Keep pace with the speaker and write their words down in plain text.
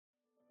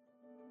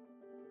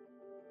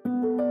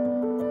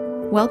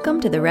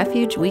Welcome to the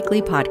Refuge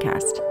Weekly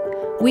Podcast.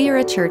 We are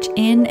a church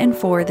in and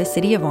for the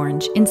city of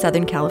Orange in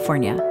Southern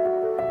California.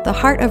 The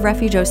heart of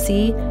Refuge OC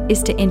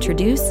is to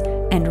introduce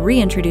and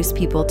reintroduce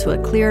people to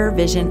a clearer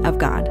vision of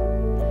God.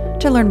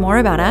 To learn more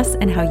about us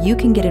and how you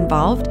can get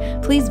involved,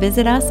 please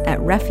visit us at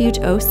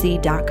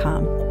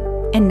refugeoc.com.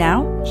 And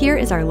now, here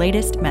is our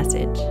latest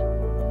message.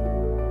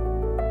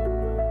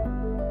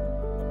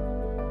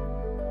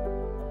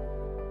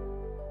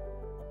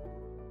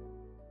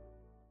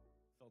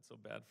 Felt so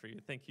bad for you.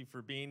 Thank you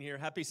for being here.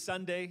 Happy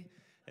Sunday.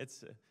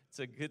 It's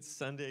a good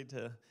Sunday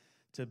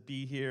to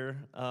be here.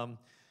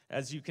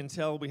 As you can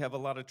tell, we have a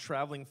lot of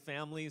traveling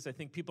families. I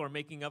think people are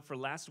making up for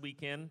last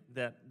weekend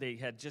that they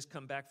had just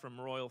come back from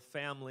Royal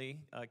Family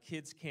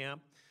Kids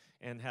Camp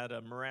and had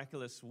a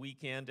miraculous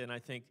weekend. And I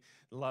think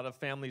a lot of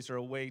families are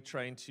away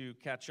trying to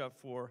catch up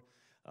for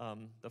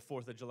the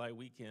 4th of July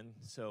weekend.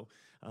 So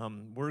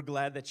we're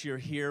glad that you're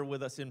here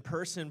with us in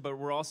person, but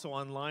we're also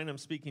online. I'm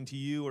speaking to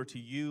you or to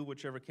you,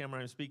 whichever camera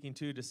I'm speaking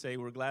to say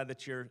we're glad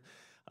that you're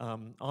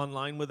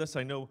online with us.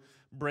 I know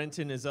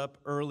Brenton is up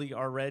early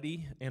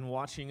already and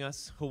watching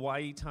us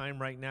Hawaii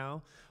time right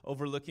now,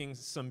 overlooking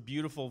some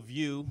beautiful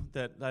view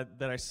that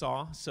I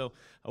saw. So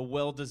a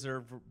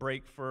well-deserved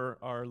break for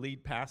our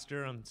lead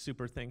pastor. I'm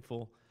super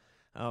thankful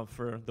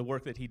for the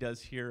work that he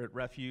does here at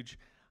Refuge.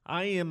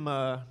 I'm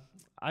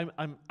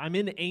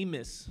in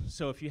Amos.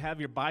 So if you have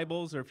your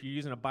Bibles or if you're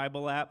using a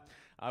Bible app,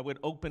 I would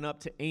open up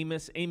to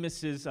Amos.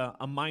 Amos is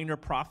a minor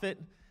prophet.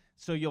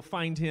 So you'll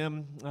find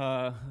him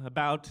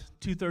about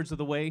 2/3 of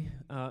the way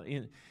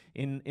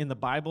in the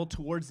Bible,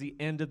 towards the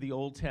end of the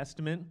Old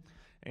Testament,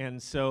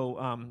 and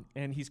so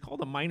and he's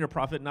called a minor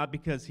prophet not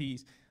because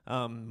he's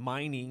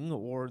mining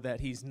or that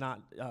he's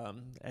not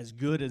as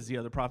good as the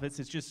other prophets.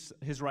 It's just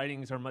his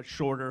writings are much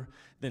shorter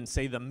than,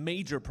 say, the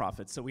major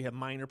prophets. So we have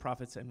minor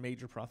prophets and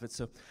major prophets.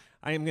 So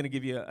I am going to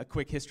give you a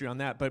quick history on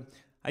that. But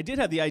I did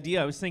have the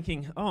idea. I was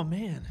thinking, oh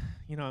man,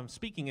 I'm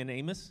speaking in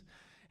Amos,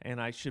 and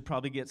I should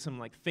probably get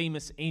some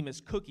famous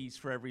Amos cookies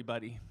for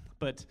everybody.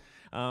 But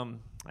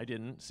I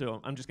didn't,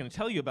 so I'm just going to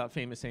tell you about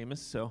famous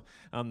Amos. So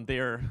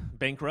they're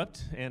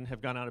bankrupt and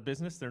have gone out of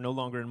business. They're no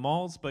longer in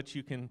malls, but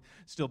you can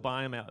still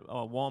buy them at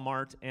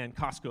Walmart and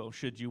Costco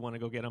should you want to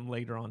go get them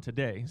later on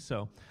today.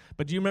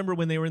 But do you remember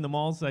when they were in the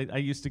malls? I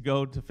used to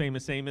go to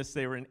famous Amos.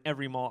 They were in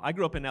every mall. I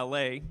grew up in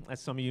L.A., as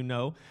some of you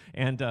know,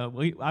 and I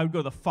would go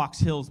to the Fox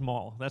Hills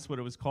Mall. That's what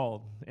it was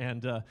called.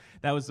 And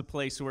that was the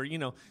place where,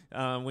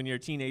 when you're a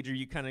teenager,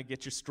 you kind of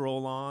get your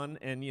stroll on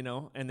and,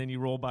 and then you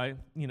roll by,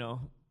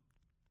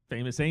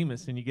 famous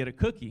Amos, and you get a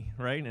cookie,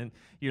 right? And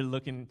you're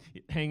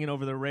hanging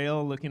over the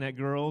rail, looking at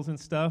girls and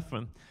stuff.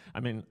 And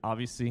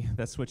obviously,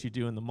 that's what you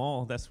do in the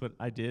mall. That's what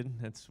I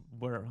did. That's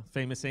where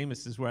famous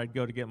Amos is where I'd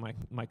go to get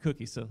my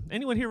cookie. So,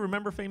 anyone here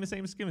remember famous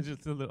Amos? Give me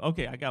just a little.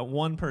 Okay, I got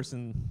one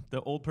person, the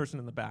old person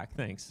in the back.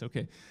 Thanks.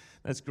 Okay,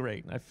 that's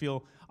great. I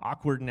feel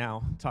awkward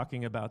now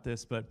talking about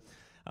this, but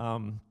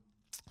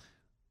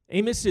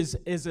Amos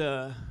is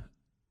a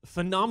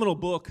phenomenal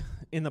book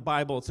in the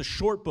Bible. It's a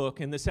short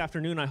book, and this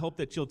afternoon I hope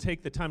that you'll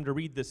take the time to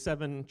read the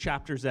 7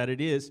 chapters that it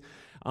is.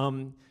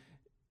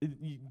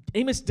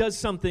 Amos does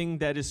something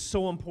that is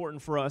so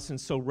important for us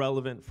and so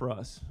relevant for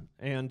us,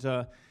 and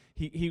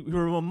he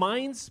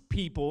reminds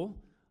people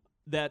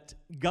that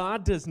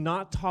God does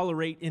not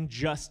tolerate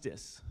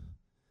injustice.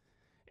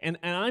 And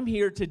I'm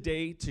here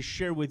today to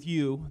share with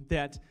you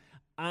that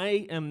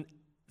I am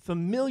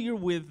familiar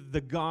with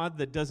the God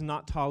that does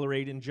not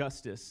tolerate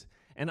injustice.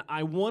 And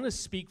I want to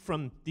speak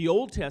from the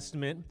Old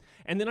Testament,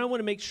 and then I want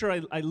to make sure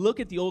I look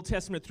at the Old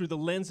Testament through the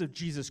lens of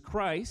Jesus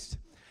Christ,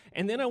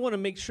 and then I want to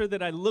make sure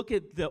that I look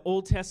at the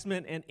Old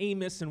Testament and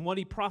Amos and what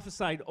he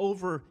prophesied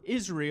over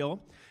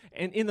Israel,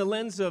 and in the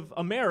lens of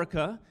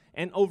America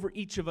and over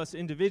each of us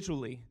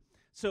individually.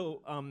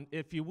 So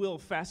if you will,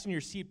 fasten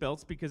your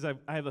seatbelts, because I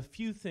have a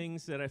few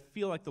things that I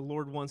feel like the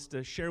Lord wants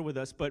to share with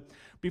us. But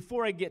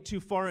before I get too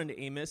far into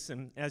Amos,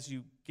 and as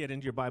you get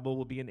into your Bible,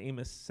 we'll be in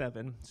Amos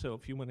 7, so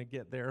if you want to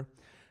get there.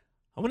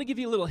 I want to give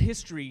you a little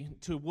history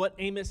to what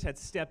Amos had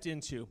stepped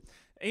into.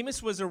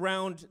 Amos was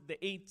around the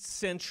 8th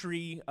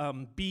century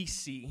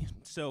BC,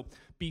 so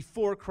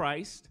before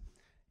Christ,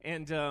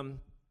 and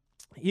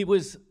he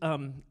was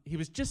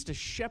just a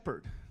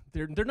shepherd.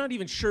 They're not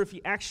even sure if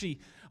he actually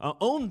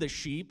owned the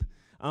sheep.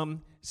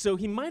 So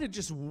he might have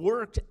just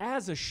worked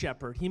as a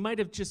shepherd. He might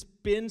have just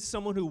been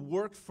someone who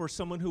worked for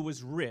someone who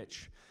was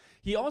rich.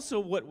 He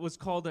also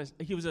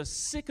he was a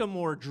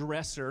sycamore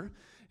dresser.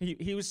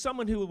 He was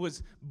someone who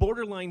was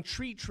borderline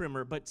tree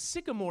trimmer, but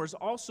sycamores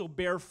also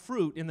bear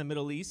fruit in the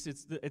Middle East.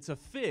 It's a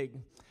fig.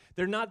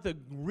 They're not the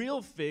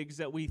real figs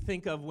that we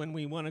think of when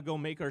we want to go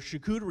make our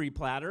charcuterie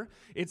platter.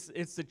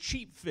 It's the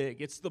cheap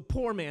fig. It's the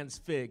poor man's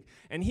fig.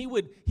 And he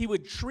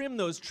would trim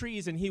those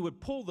trees, and he would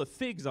pull the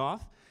figs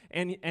off,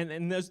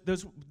 and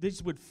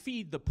these would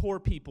feed the poor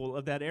people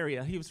of that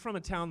area. He was from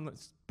a town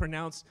that's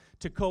pronounced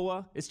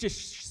Tekoa. It's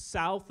just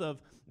south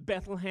of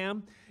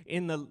Bethlehem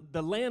in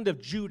the land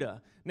of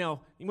Judah.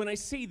 Now, when I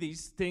see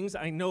these things,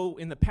 I know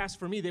in the past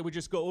for me, they would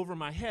just go over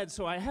my head.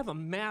 So I have a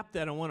map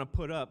that I want to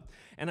put up.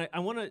 And I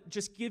want to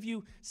just give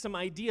you some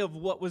idea of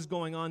what was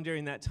going on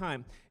during that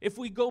time. If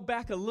we go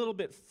back a little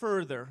bit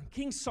further,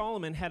 King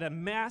Solomon had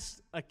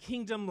amassed a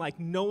kingdom like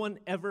no one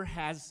ever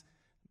has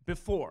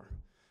before.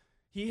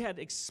 He had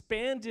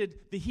expanded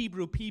the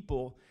Hebrew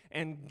people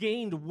and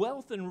gained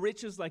wealth and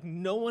riches like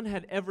no one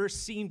had ever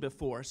seen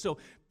before. So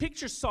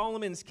picture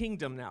Solomon's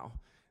kingdom now,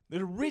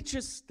 the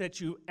richest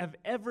that you have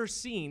ever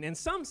seen. And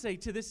some say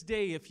to this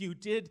day, if you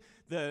did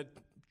the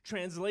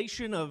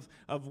translation of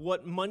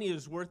what money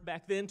is worth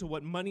back then to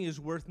what money is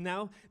worth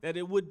now, that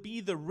it would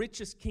be the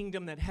richest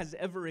kingdom that has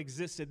ever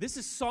existed. This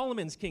is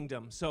Solomon's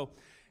kingdom. So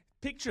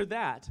picture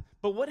that.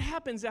 But what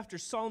happens after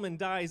Solomon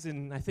dies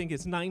in, I think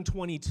it's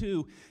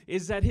 922,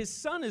 is that his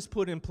son is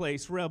put in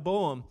place,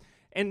 Rehoboam.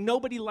 And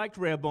nobody liked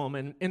Rehoboam.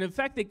 And in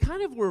fact, they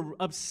kind of were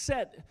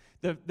upset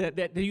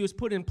that he was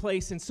put in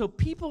place. And so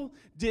people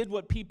did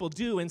what people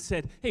do and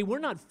said, hey, we're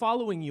not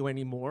following you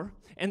anymore.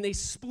 And they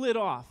split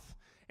off.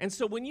 And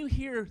so when you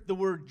hear the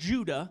word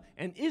Judah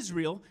and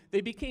Israel, they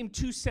became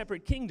two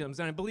separate kingdoms.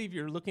 And I believe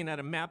you're looking at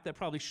a map that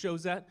probably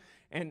shows that.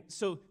 And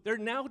so they're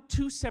now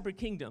two separate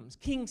kingdoms.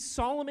 King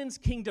Solomon's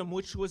kingdom,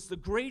 which was the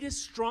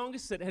greatest,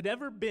 strongest that had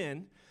ever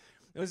been,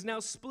 was now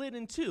split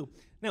in two.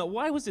 Now,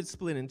 why was it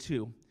split in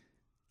two?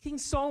 King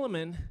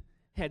Solomon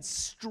had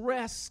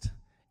stressed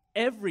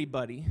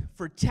everybody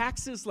for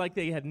taxes like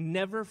they had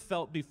never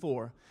felt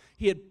before.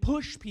 He had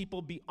pushed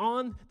people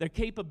beyond their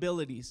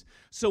capabilities.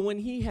 So when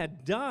he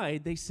had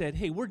died, they said,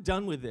 hey, we're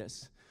done with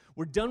this.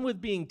 We're done with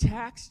being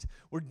taxed.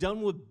 We're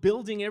done with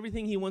building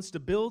everything he wants to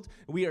build.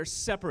 We are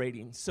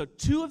separating. So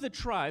two of the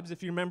tribes,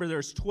 if you remember,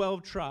 there's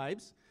 12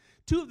 tribes.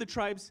 Two of the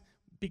tribes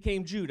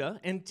became Judah,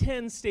 and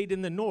 10 stayed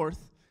in the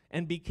north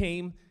and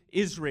became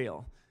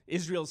Israel.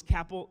 Israel's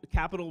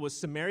capital was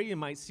Samaria. You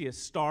might see a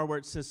star where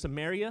it says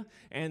Samaria.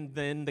 And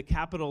then the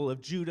capital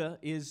of Judah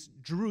is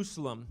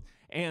Jerusalem.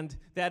 And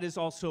that is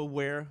also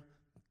where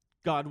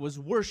God was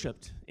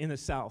worshipped in the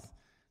south.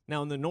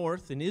 Now in the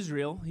north, in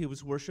Israel, he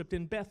was worshipped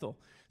in Bethel.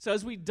 So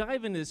as we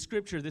dive into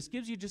Scripture, this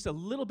gives you just a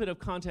little bit of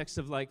context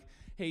of like,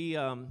 hey,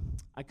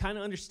 I kind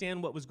of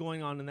understand what was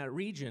going on in that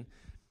region.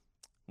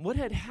 What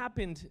had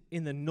happened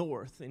in the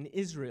north, in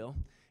Israel,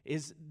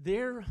 is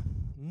their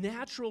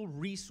natural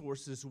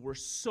resources were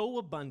so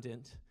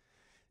abundant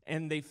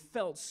and they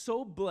felt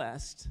so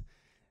blessed,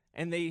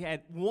 and they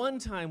at one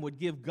time would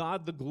give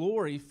God the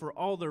glory for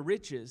all their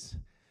riches.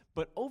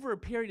 But over a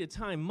period of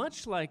time,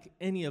 much like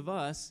any of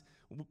us,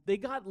 they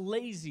got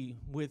lazy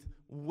with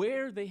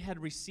where they had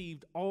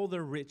received all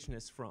their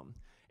richness from,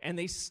 and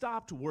they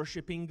stopped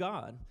worshiping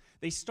God.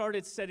 They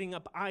started setting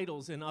up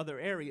idols in other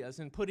areas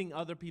and putting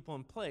other people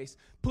in place,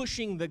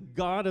 pushing the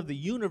God of the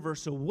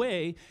universe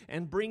away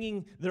and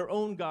bringing their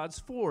own gods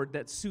forward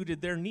that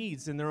suited their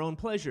needs and their own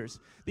pleasures.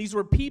 These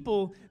were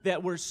people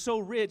that were so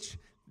rich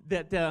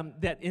that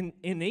in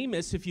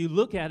Amos, if you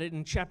look at it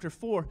in chapter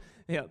 4,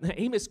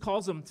 Amos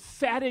calls them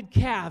fatted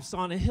calves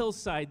on a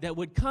hillside that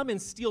would come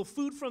and steal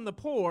food from the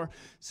poor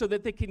so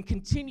that they can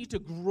continue to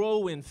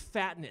grow in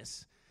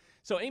fatness.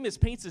 So Amos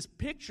paints this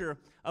picture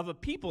of a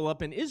people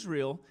up in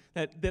Israel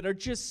that are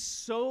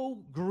just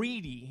so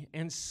greedy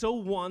and so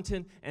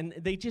wanton, and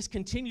they just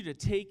continue to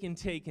take and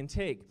take and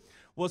take.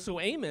 Well, so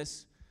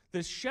Amos,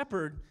 the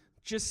shepherd,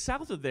 just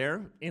south of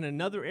there in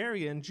another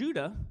area in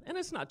Judah, and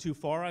it's not too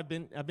far. I've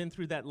been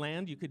through that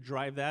land. You could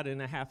drive that in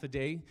a half a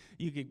day.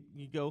 You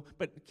go,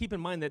 but keep in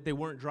mind that they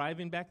weren't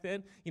driving back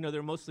then. You know,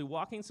 they're mostly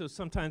walking, so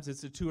sometimes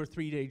it's a 2 or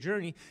 3 day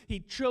journey. He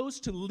chose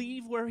to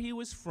leave where he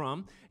was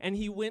from, and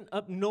he went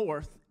up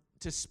north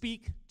to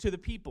speak to the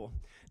people.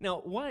 Now,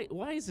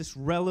 why is this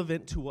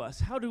relevant to us?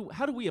 How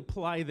do we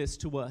apply this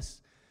to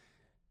us?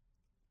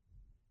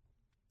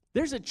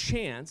 There's a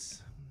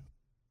chance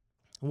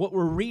what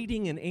we're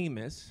reading in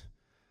Amos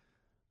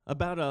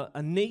about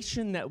a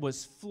nation that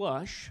was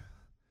flush,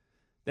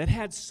 that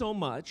had so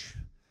much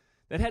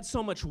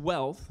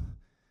wealth,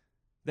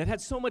 that had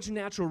so much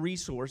natural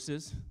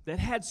resources, that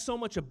had so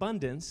much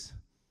abundance.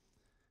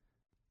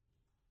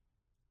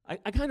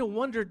 I kind of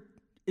wondered,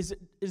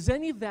 is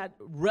any of that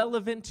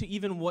relevant to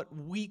even what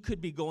we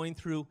could be going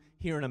through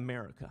here in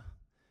America?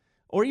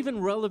 Or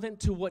even relevant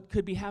to what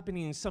could be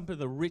happening in some of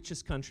the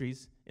richest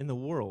countries in the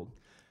world?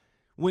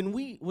 When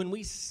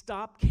we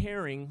stop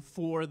caring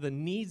for the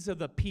needs of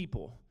the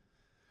people,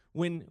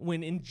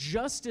 when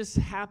injustice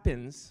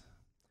happens,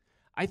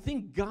 I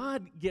think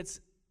God gets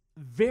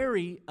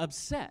very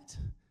upset.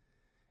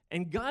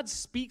 And God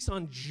speaks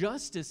on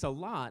justice a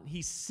lot.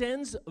 He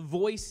sends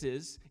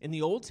voices in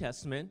the Old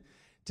Testament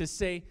to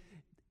say,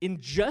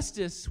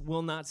 injustice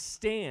will not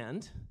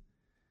stand.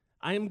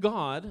 I am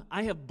God.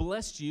 I have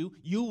blessed you.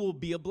 You will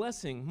be a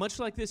blessing. Much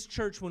like this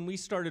church, when we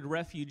started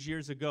Refuge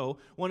years ago,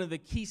 one of the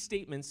key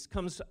statements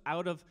comes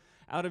out of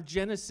out of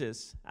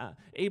Genesis.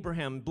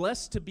 Abraham,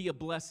 blessed to be a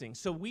blessing.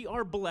 So we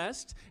are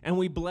blessed, and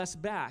we bless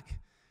back.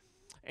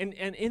 And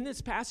in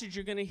this passage,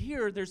 you're going to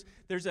hear there's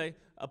a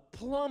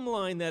plumb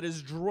line that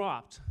is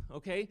dropped,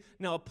 okay?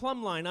 Now, a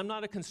plumb line, I'm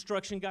not a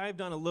construction guy. I've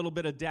done a little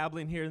bit of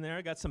dabbling here and there.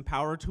 I got some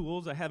power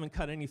tools. I haven't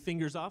cut any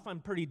fingers off. I'm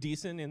pretty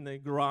decent in the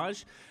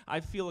garage. I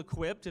feel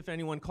equipped if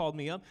anyone called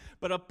me up.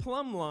 But a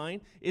plumb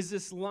line is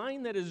this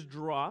line that is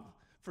dropped.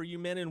 For you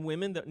men and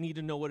women that need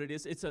to know what it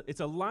is, it's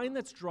a line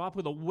that's dropped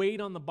with a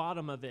weight on the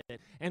bottom of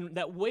it. And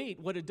that weight,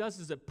 what it does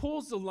is it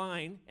pulls the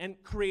line and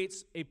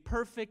creates a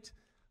perfect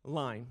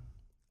line.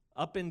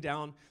 Up and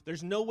down.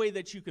 There's no way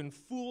that you can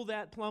fool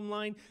that plumb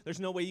line. There's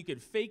no way you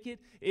could fake it.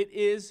 It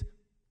is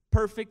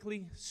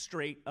perfectly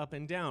straight up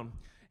and down.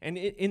 And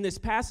in this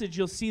passage,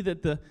 you'll see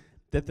that the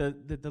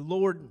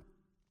Lord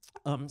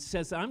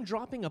says, I'm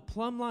dropping a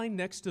plumb line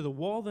next to the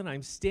wall that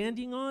I'm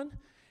standing on,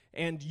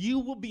 and you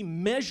will be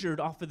measured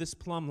off of this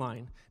plumb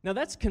line. Now,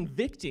 that's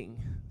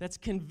convicting. That's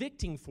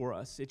convicting for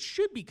us. It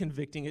should be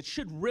convicting. It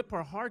should rip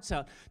our hearts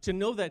out to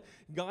know that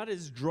God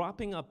is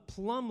dropping a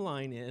plumb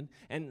line in,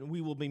 and we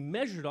will be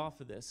measured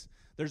off of this.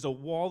 There's a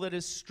wall that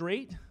is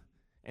straight,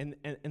 and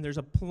there's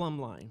a plumb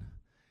line.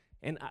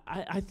 And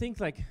I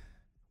think, like,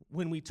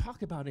 when we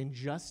talk about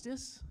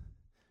injustice,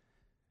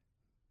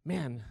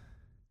 man,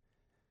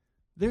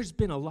 there's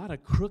been a lot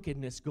of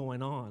crookedness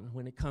going on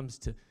when it comes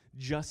to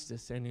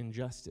justice and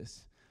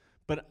injustice.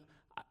 But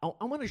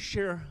I want to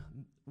share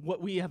what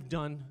we have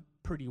done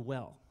pretty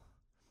well.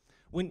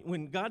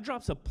 When God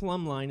drops a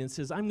plumb line and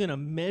says, I'm going to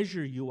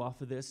measure you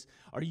off of this,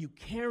 are you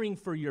caring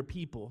for your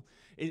people?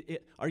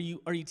 Are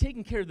you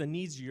taking care of the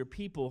needs of your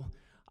people?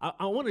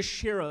 I want to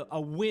share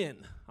a win.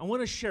 I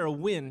want to share a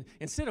win.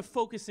 Instead of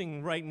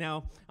focusing right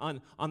now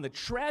on the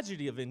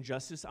tragedy of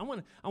injustice, I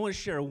want to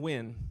share a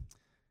win.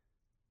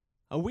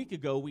 A week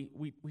ago,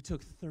 we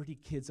took 30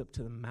 kids up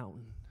to the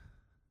mountain.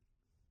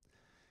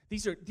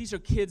 These are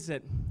kids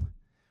that,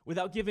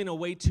 without giving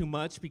away too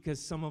much,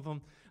 because some of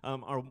them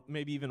are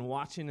maybe even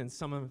watching and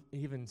some have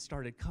even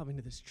started coming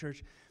to this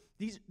church,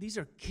 these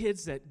are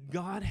kids that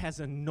God has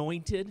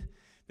anointed,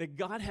 that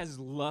God has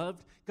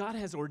loved, God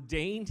has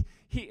ordained.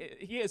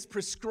 He has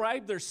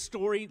prescribed their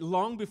story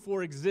long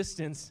before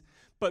existence.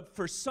 But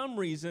for some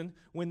reason,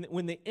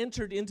 when they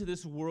entered into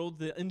this world,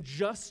 the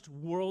unjust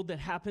world that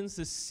happens,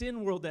 the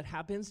sin world that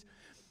happens,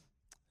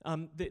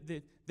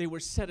 they were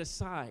set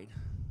aside.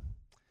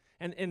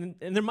 And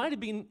there might have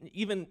been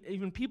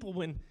even people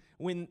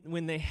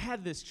when they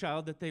had this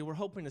child that they were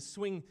hoping to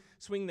swing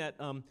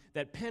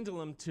that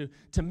pendulum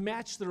to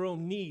match their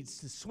own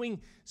needs, to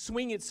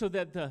swing it so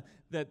that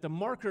the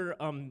marker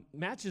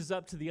matches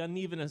up to the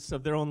unevenness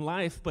of their own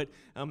life, but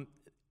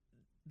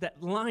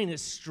that line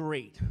is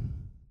straight.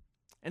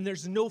 And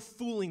there's no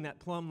fooling that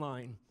plumb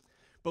line.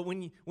 But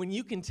when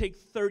you can take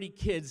 30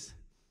 kids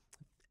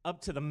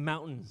up to the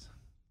mountains,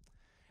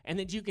 and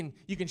then you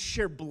can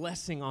share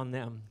blessing on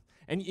them,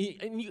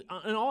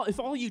 if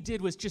all you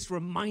did was just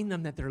remind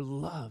them that they're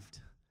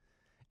loved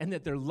and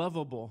that they're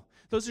lovable.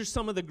 Those are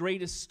some of the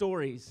greatest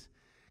stories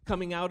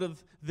coming out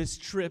of this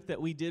trip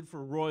that we did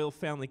for Royal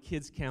Family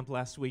Kids Camp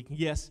last week.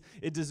 Yes,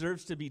 it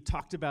deserves to be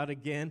talked about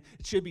again.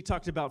 It should be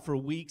talked about for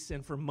weeks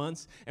and for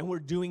months, and we're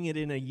doing it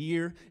in a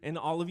year, and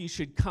all of you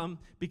should come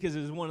because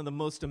it is one of the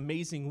most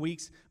amazing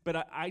weeks.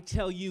 But I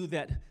tell you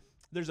that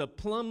there's a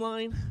plumb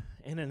line,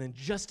 and an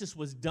injustice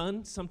was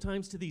done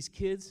sometimes to these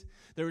kids.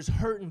 There was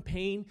hurt and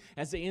pain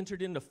as they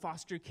entered into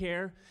foster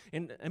care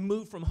and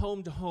moved from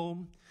home to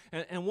home.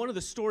 And one of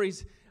the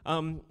stories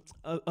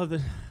of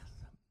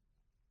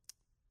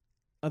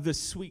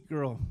this sweet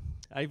girl,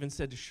 I even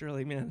said to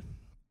Shirley, man,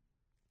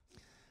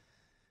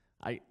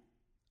 I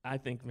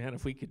think, man,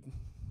 if we could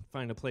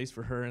find a place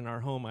for her in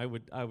our home,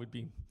 I'd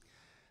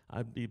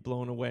be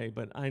blown away.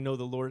 But I know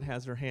the Lord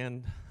has her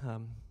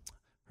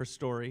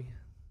story,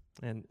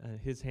 and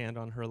his hand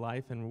on her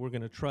life, and we're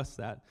going to trust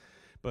that.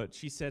 But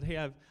she said,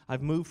 hey,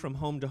 I've moved from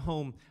home to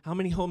home. How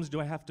many homes do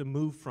I have to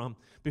move from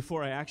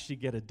before I actually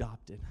get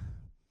adopted?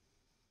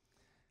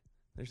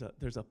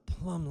 There's a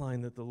plumb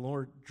line that the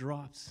Lord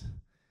drops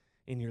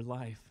in your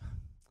life.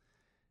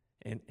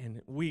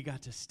 And we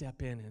got to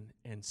step in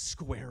and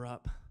square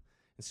up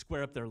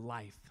their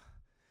life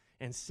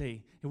and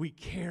say, we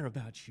care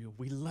about you,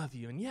 we love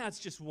you. And yeah, it's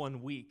just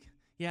 1 week.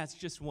 Yeah, it's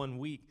just 1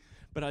 week.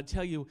 But I'll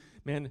tell you,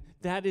 man,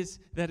 that is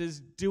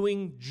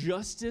doing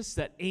justice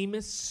that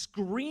Amos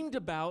screamed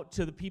about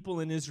to the people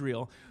in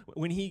Israel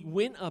when he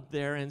went up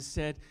there and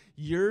said,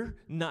 you're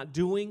not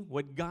doing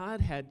what God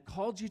had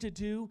called you to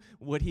do,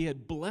 what he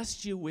had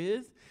blessed you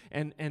with,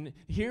 and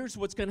here's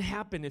what's going to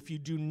happen if you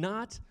do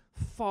not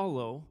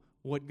follow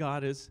what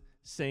God is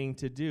saying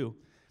to do.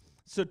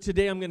 So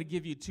today I'm going to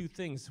give you two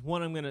things.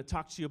 One, I'm going to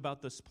talk to you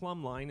about this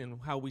plumb line and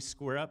how we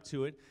square up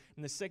to it.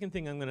 And the second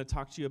thing I'm going to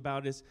talk to you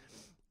about is,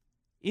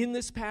 in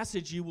this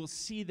passage, you will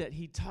see that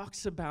he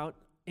talks about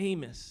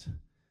Amos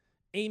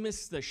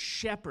the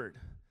shepherd,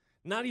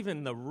 not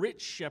even the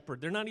rich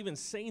shepherd. They're not even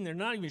saying, they're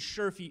not even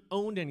sure if he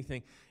owned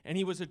anything. And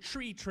he was a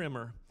tree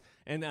trimmer.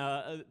 And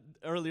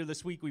earlier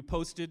this week, we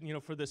posted,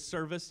 for this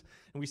service,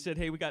 and we said,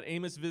 hey, we got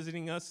Amos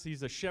visiting us.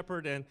 He's a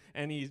shepherd,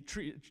 and he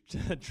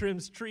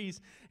trims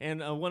trees.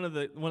 And one of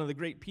the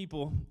great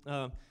people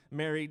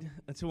married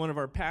to one of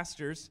our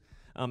pastors.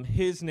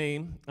 His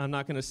name, I'm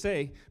not going to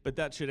say, but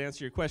that should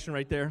answer your question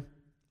right there.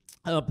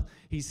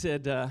 He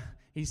said,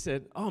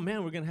 oh,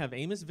 man, we're going to have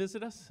Amos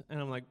visit us?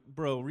 And I'm like,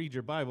 bro, read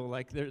your Bible.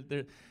 Like,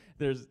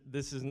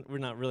 we're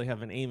not really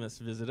having Amos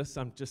visit us.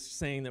 I'm just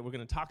saying that we're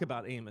going to talk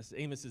about Amos.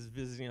 Amos is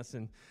visiting us,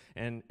 and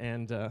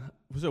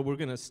so we're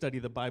going to study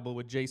the Bible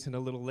with Jason a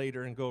little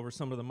later and go over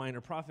some of the minor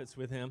prophets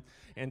with him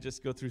and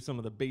just go through some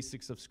of the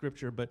basics of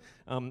Scripture. But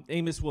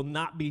Amos will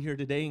not be here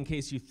today in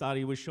case you thought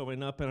he was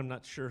showing up, and I'm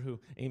not sure who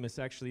Amos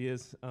actually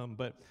is.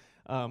 But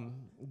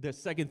the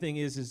second thing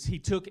is he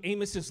took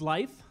Amos's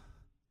life,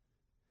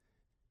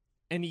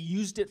 and he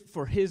used it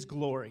for his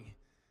glory.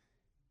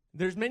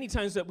 There's many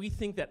times that we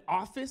think that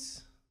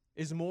office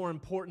is more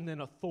important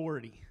than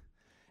authority.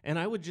 And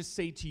I would just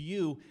say to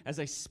you, as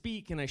I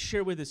speak and I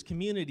share with this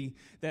community,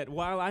 that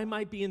while I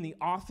might be in the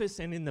office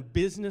and in the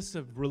business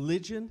of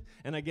religion,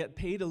 and I get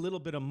paid a little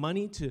bit of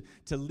money to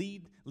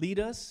lead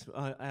us,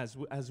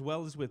 as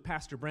well as with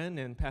Pastor Bren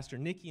and Pastor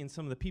Nikki and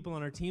some of the people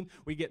on our team,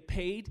 we get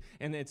paid,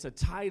 and it's a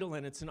title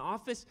and it's an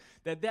office,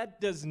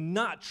 that does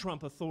not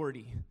trump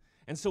authority.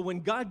 And so when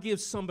God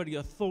gives somebody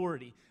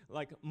authority,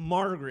 like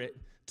Margaret,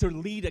 to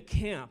lead a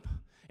camp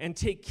and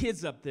take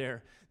kids up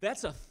there,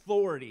 that's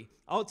authority.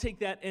 I'll take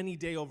that any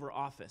day over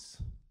office,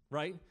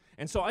 right?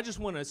 And so I just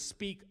want to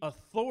speak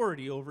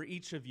authority over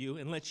each of you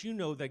and let you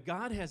know that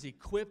God has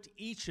equipped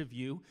each of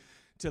you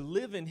to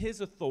live in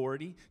His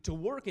authority, to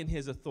work in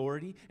His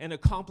authority, and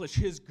accomplish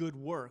His good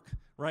work,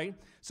 right?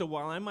 So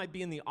while I might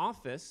be in the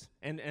office,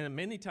 and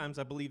many times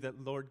I believe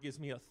that the Lord gives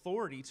me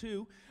authority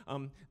too,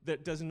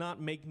 that does not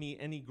make me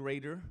any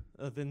greater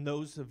than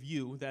those of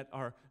you that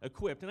are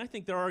equipped. And I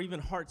think there are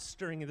even hearts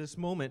stirring at this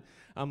moment.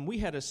 We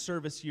had a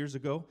service years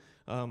ago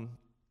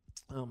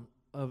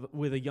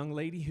with a young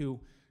lady who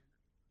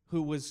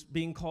was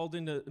being called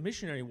into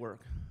missionary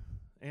work,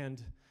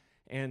 and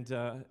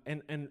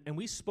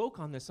we spoke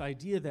on this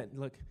idea that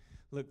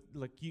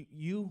look,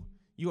 you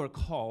are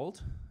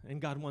called, and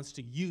God wants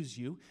to use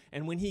you.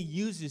 And when He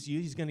uses you,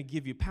 He's going to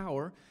give you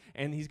power,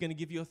 and He's going to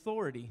give you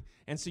authority.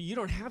 And so you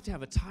don't have to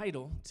have a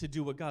title to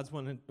do what God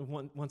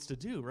wants to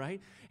do,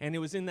 right? And it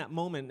was in that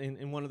moment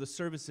in one of the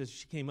services,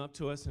 she came up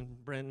to us,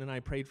 and Brandon and I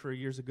prayed for her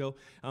years ago,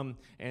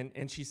 and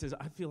she says,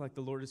 I feel like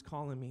the Lord is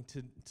calling me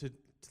to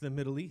the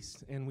Middle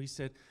East. And we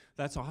said,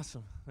 that's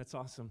awesome. That's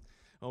awesome.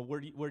 Where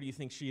do you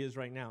think she is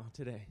right now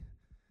today?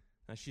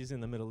 She's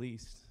in the Middle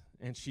East,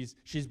 and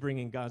she's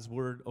bringing God's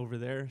word over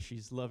there.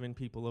 She's loving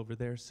people over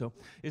there. So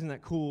isn't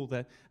that cool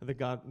that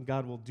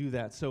God will do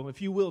that? So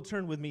if you will,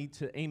 turn with me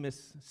to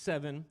Amos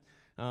 7.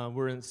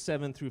 We're in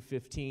 7 through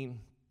 15.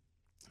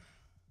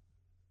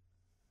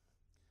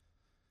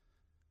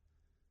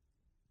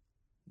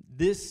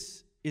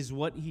 This is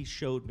what He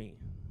showed me.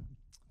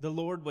 The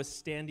Lord was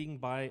standing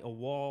by a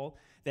wall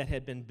that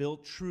had been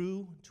built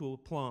true to a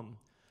plumb,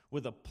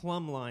 with a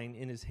plumb line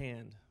in His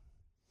hand.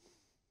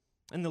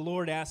 And the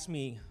Lord asked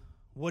me,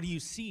 what do you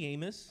see,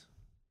 Amos?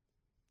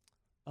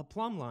 A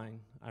plumb line,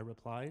 I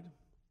replied.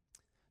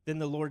 Then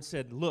the Lord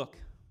said, look,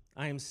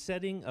 I am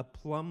setting a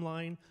plumb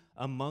line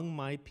among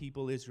my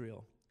people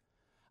Israel.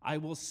 I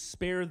will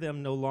spare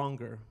them no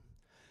longer.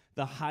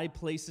 The high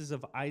places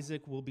of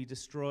Isaac will be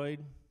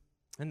destroyed,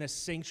 and the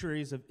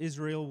sanctuaries of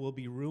Israel will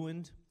be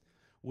ruined.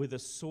 With a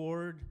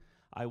sword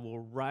I will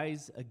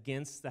rise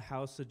against the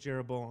house of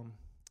Jeroboam.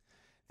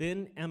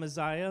 Then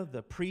Amaziah,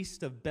 the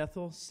priest of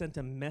Bethel, sent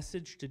a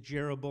message to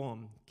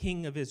Jeroboam,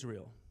 king of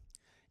Israel.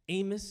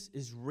 Amos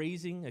is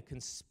raising a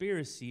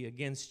conspiracy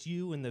against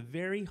you in the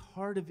very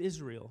heart of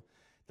Israel.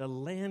 The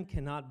land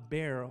cannot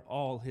bear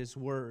all his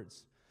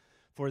words.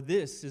 For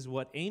this is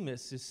what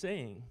Amos is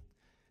saying.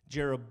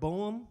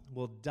 Jeroboam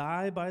will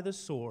die by the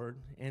sword,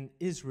 and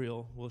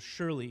Israel will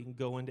surely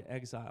go into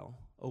exile,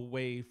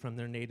 away from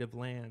their native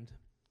land.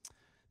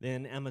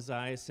 Then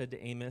Amaziah said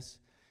to Amos,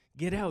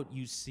 get out,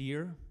 you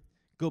seer.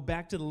 Go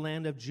back to the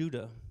land of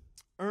Judah.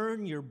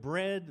 Earn your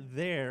bread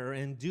there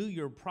and do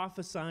your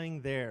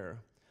prophesying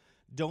there.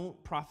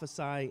 Don't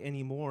prophesy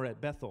anymore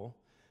at Bethel,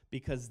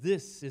 because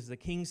this is the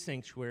king's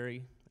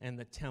sanctuary and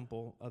the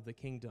temple of the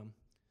kingdom.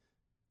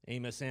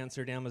 Amos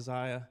answered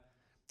Amaziah,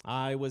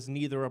 I was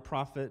neither a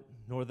prophet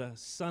nor the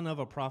son of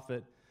a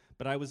prophet,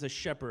 but I was a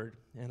shepherd,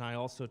 and I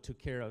also took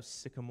care of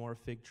sycamore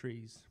fig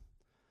trees.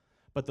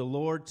 But the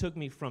Lord took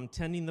me from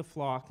tending the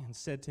flock and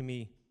said to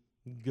me,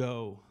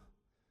 go,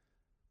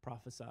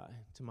 prophesy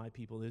to my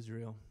people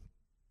Israel.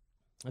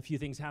 A few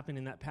things happen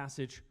in that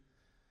passage.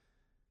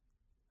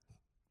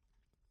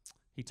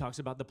 He talks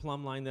about the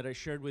plumb line that I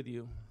shared with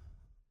you.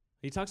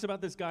 He talks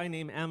about this guy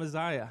named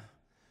Amaziah.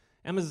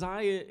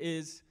 Amaziah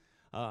is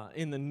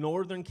in the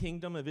northern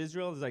kingdom of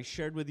Israel, as I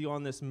shared with you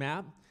on this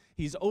map.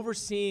 He's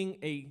overseeing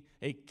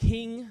a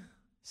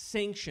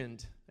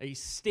king-sanctioned, a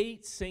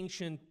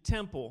state-sanctioned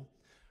temple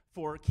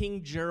for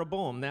King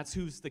Jeroboam. That's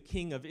who's the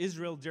king of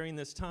Israel during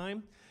this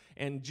time.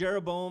 and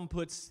Jeroboam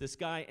puts this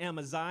guy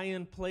Amaziah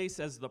in place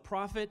as the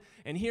prophet.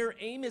 And here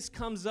Amos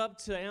comes up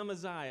to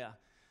Amaziah,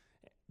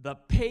 the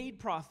paid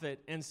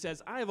prophet, and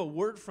says, I have a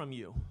word from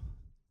you,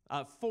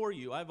 for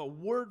you. I have a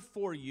word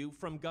for you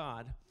from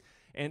God.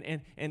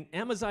 And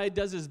Amaziah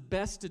does his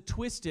best to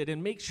twist it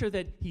and make sure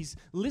that he's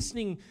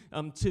listening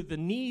to the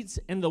needs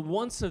and the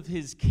wants of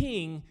his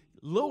king,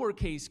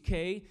 lowercase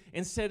k,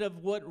 instead of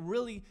what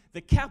really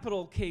the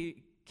capital K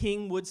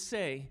king would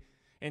say.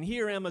 And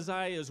here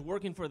Amaziah is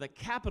working for the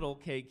capital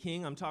K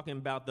king. I'm talking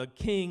about the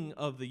king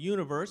of the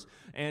universe.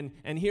 And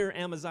here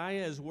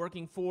Amaziah is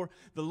working for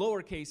the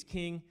lowercase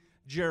king,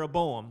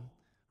 Jeroboam,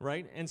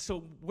 right? And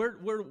so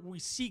where we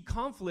see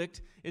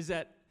conflict is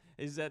that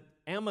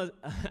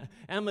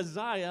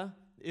Amaziah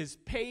is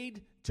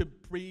paid to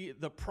be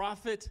the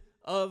prophet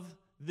of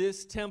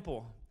this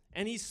temple.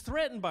 And he's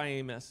threatened by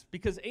Amos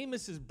because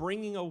Amos is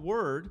bringing a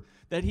word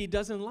that he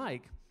doesn't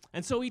like.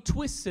 And so he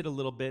twists it a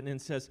little bit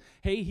and says,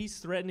 hey, he's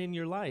threatening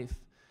your life.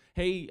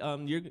 Hey,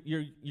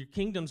 your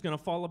kingdom's going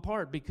to fall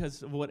apart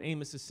because of what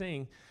Amos is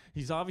saying.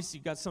 He's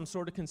obviously got some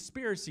sort of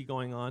conspiracy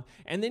going on.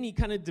 And then he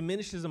kind of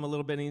diminishes him a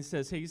little bit, and he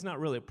says, hey, he's not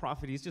really a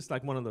prophet. He's just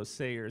like one of those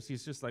sayers.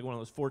 He's just like one of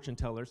those fortune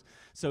tellers.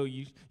 So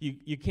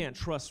you can't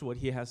trust what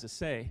he has to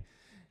say.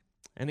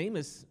 And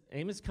Amos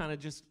kind of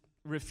just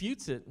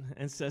refutes it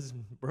and says,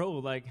 bro,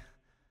 like,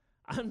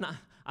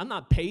 I'm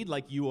not paid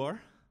like you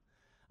are.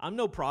 I'm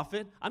no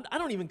prophet. I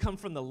don't even come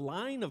from the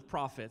line of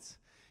prophets.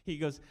 He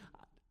goes,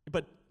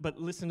 but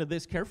listen to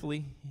this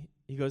carefully.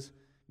 He goes,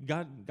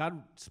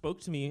 God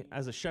spoke to me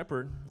as a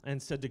shepherd and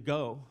said to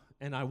go,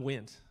 and I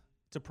went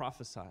to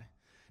prophesy.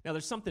 Now,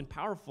 there's something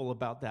powerful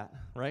about that,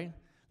 right?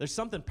 There's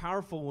something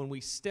powerful when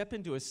we step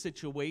into a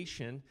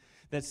situation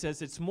that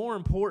says it's more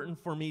important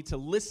for me to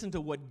listen to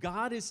what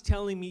God is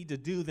telling me to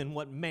do than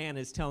what man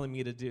is telling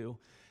me to do.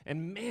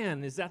 And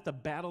man, is that the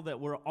battle that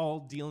we're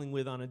all dealing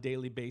with on a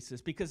daily basis.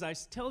 Because I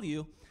tell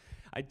you,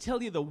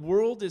 the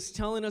world is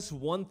telling us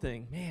one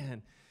thing.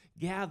 Man,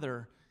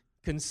 gather,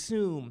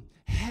 consume,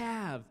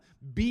 have,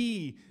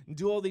 be,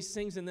 do all these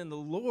things. And then the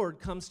Lord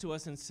comes to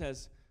us and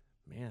says,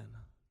 man,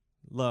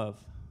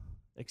 love,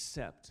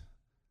 accept,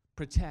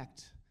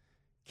 protect,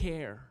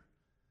 care,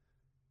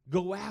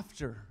 go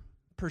after,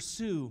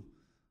 pursue,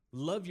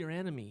 love your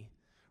enemy.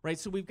 Right,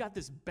 so we've got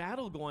this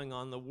battle going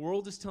on. The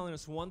world is telling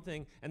us one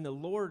thing, and the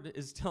Lord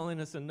is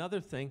telling us another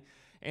thing.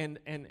 And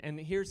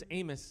here's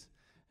Amos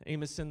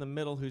in the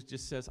middle, who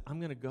just says, I'm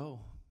going to go.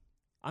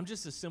 I'm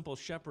just a simple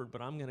shepherd, but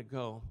I'm going to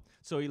go.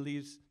 So he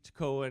leaves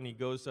Tekoa, and he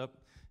goes up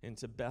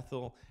into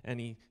Bethel, and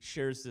he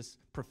shares this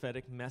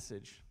prophetic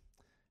message.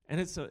 And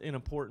it's an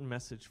important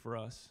message for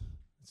us.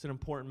 It's an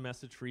important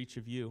message for each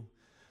of you.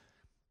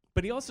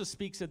 But he also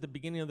speaks at the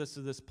beginning of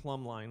this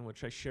plumb line,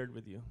 which I shared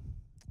with you.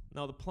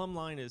 Now, the plumb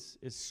line is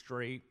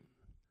straight.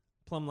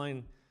 Plumb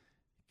line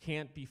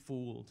can't be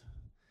fooled.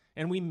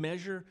 And we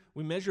measure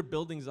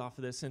buildings off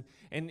of this. And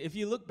if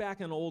you look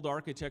back on old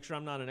architecture,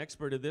 I'm not an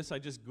expert at this, I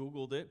just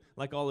Googled it,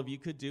 like all of you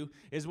could do,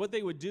 is what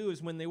they would do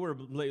is when they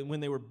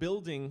were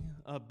building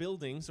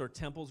buildings or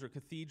temples or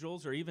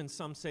cathedrals, or even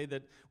some say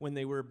that when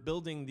they were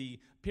building the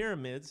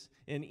pyramids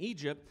in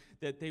Egypt,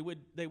 that they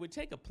would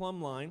take a plumb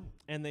line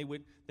and they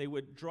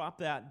would drop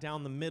that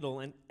down the middle,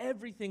 and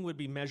everything would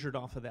be measured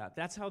off of that.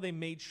 That's how they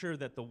made sure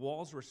that the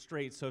walls were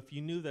straight. So if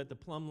you knew that the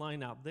plumb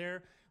line out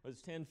there was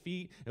 10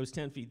 feet, it was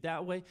 10 feet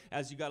that way.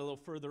 As you got a little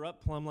further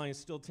up, plumb line is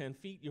still 10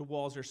 feet, your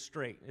walls are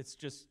straight. It's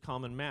just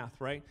common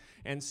math, right?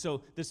 And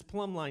so this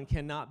plumb line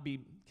cannot be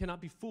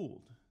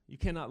fooled. You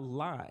cannot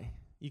lie.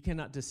 You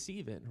cannot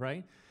deceive it,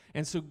 right?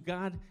 And so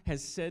God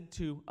has said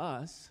to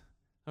us,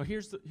 oh,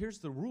 here's the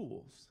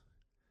rules.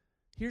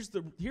 Here's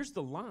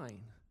the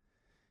line.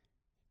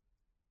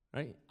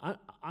 Right?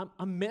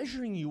 I'm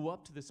measuring you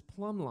up to this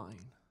plumb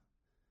line.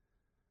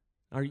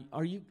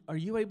 Are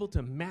you able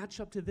to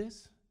match up to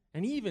this?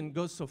 And he even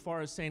goes so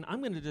far as saying, I'm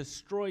going to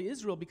destroy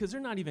Israel because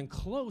they're not even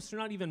close. They're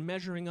not even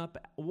measuring up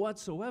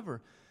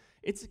whatsoever.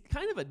 It's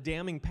kind of a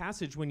damning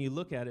passage when you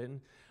look at it.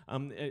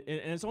 And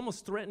it's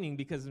almost threatening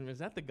because is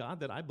that the God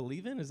that I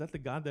believe in? Is that the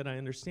God that I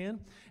understand?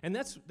 And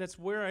that's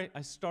where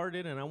I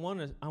started. And I want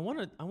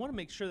to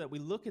make sure that we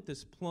look at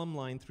this plumb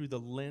line through the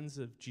lens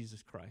of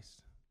Jesus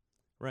Christ,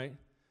 right?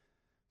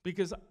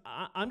 Because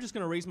I'm just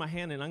going to raise my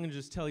hand and I'm going to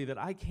just tell you that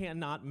I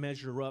cannot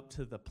measure up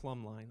to the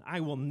plumb line. I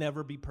will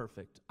never be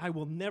perfect. I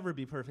will never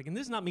be perfect. And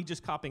this is not me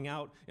just copping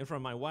out in front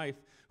of my wife,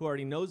 who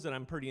already knows that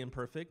I'm pretty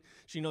imperfect.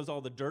 She knows all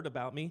the dirt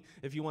about me.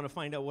 If you want to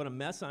find out what a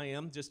mess I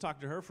am, just talk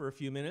to her for a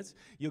few minutes.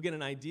 You'll get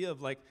an idea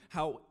of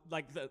how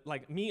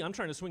me, I'm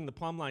trying to swing the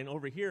plumb line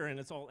over here, and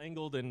it's all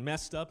angled and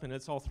messed up, and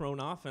it's all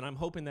thrown off, and I'm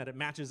hoping that it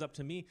matches up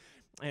to me.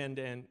 And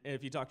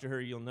if you talk to her,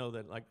 you'll know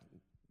that,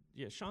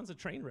 yeah, Sean's a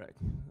train wreck.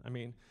 I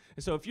mean,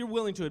 so if you're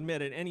willing to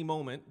admit at any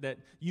moment that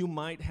you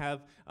might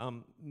have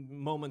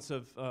moments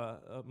of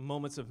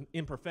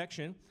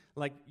imperfection,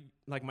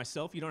 like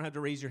myself, you don't have to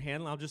raise your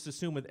hand. I'll just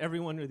assume with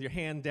everyone with your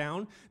hand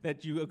down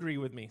that you agree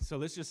with me. So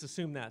let's just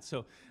assume that.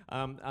 So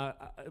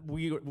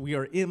we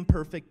are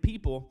imperfect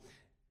people.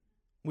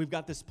 we've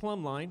got this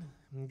plumb line,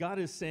 and God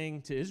is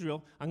saying to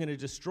Israel, I'm going to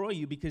destroy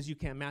you because you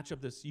can't match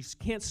up this. You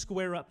can't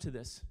square up to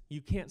this.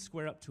 You can't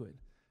square up to it.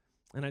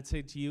 And I'd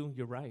say to you,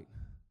 you're right.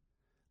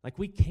 Like,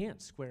 we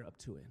can't square up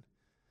to it.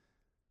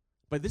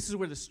 But this is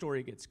where the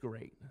story gets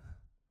great.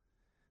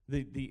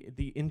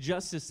 The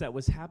injustice that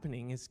was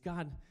happening is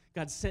God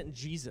sent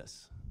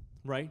Jesus,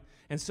 right?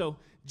 And so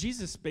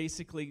Jesus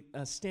basically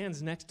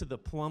stands next to the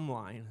plumb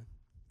line,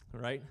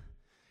 right?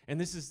 And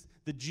this is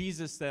the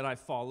Jesus that I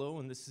follow,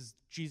 and this is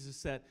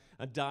Jesus that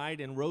died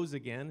and rose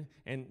again.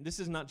 And this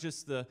is not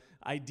just the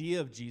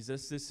idea of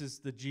Jesus. This is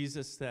the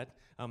Jesus that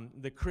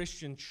the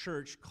Christian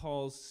church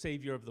calls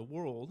Savior of the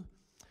world.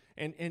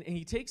 And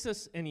he takes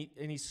us and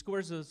he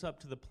squares us up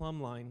to the plumb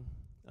line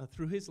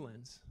through his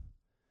lens,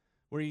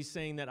 where he's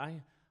saying that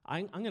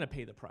I'm going to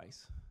pay the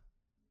price.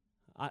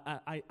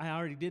 I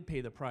already did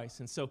pay the price.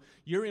 And so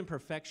your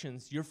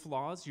imperfections, your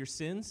flaws, your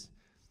sins,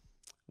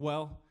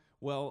 well,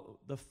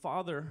 the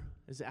Father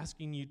is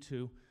asking you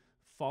to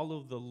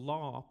follow the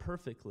law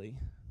perfectly.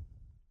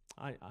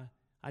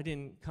 I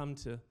didn't come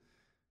to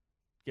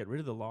get rid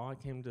of the law. I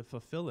came to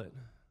fulfill it.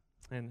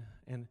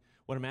 And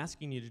what I'm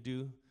asking you to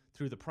do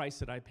through the price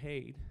that I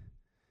paid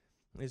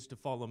is to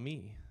follow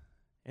me.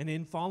 And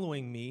in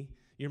following me,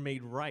 you're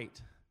made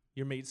right.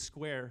 You're made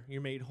square.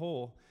 You're made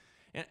whole.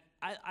 And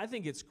I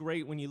think it's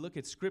great when you look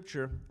at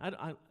Scripture.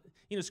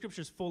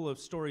 Scripture's full of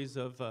stories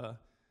of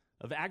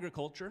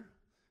agriculture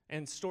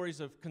and stories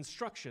of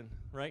construction,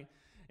 right?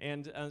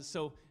 And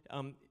so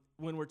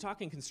when we're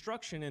talking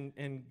construction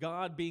and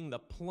God being the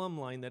plumb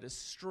line that is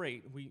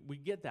straight, we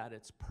get that.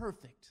 It's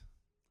perfect.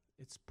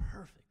 It's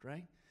perfect,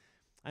 right?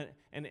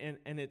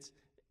 And it's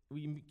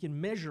we can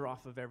measure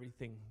off of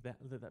everything,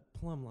 that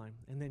plumb line.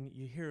 And then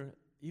you hear,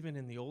 even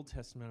in the Old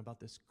Testament, about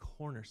this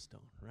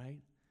cornerstone, right?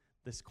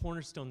 This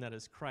cornerstone that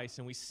is Christ.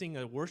 And we sing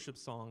a worship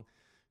song,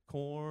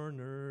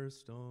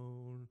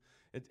 Cornerstone.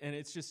 And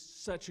it's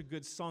just such a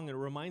good song. And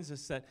it reminds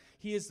us that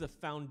he is the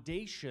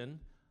foundation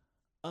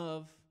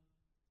of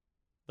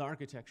the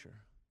architecture.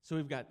 So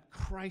we've got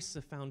Christ,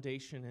 the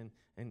foundation,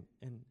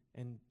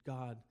 and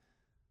God,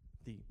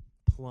 the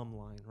plumb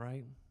line,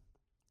 right?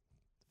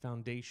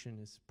 Foundation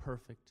is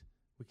perfect.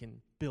 We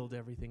can build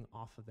everything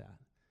off of that.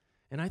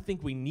 And I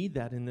think we need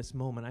that in this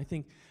moment. I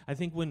think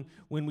when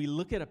we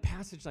look at a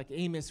passage like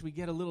Amos, we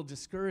get a little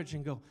discouraged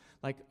and go,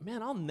 like,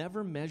 man, I'll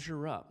never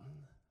measure up.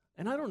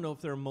 And I don't know if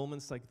there are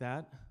moments like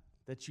that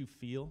you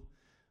feel,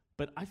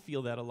 but I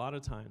feel that a lot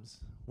of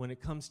times when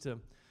it comes to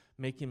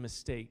making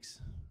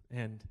mistakes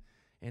and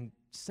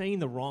saying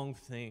the wrong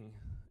thing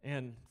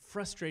and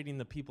frustrating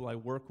the people I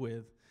work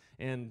with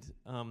and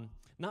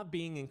not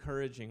being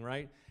encouraging,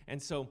 right? And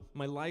so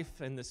my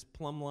life and this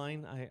plumb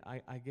line,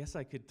 I guess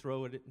I could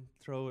throw it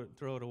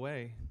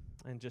away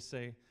and just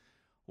say,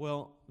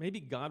 well, maybe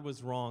God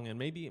was wrong, and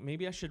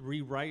maybe I should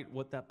rewrite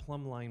what that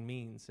plumb line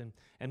means,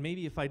 and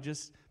maybe if I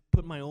just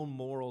put my own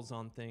morals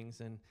on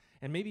things, and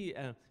maybe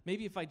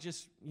if I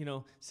just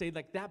say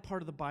like that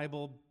part of the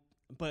Bible,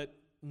 but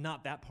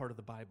not that part of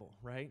the Bible,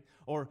 right?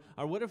 Or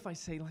what if I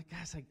say like,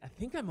 guys, I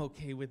think I'm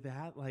okay with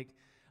that, like.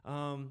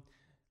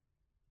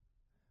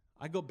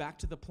 I go back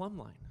to the plumb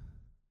line.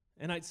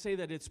 And I'd say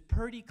that it's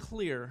pretty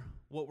clear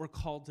what we're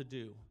called to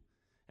do.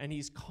 And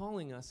he's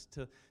calling us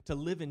to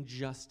live in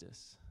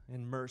justice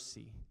and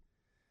mercy.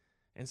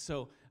 And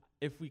so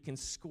if we can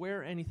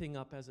square anything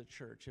up as a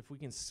church, if we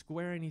can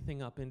square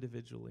anything up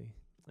individually,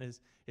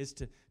 is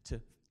to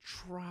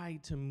try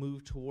to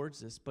move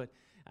towards this. But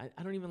I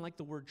don't even like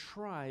the word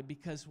try,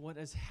 because what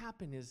has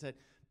happened is that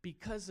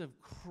because of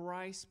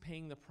Christ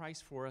paying the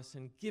price for us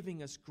and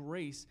giving us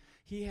grace,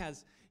 he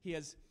has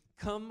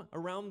come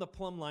around the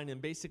plumb line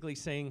and basically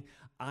saying,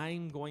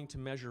 I'm going to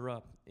measure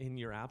up in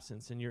your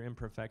absence, in your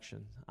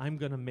imperfection. I'm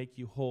going to make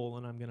you whole,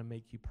 and I'm going to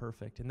make you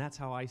perfect. And that's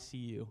how I see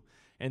you.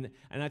 And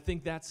I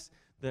think that's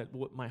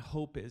what my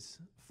hope is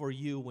for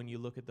you when you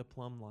look at the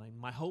plumb line.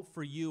 My hope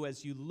for you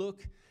as you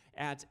look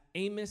at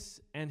Amos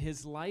and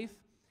his life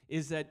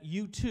is that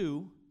you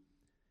too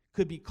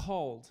could be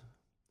called.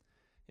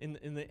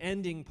 In the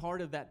ending part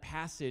of that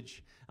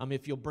passage,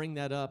 if you'll bring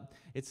that up,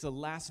 it's the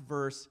last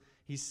verse.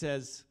 He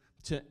says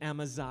to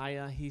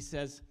Amaziah, he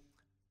says,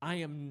 I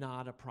am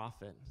not a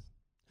prophet.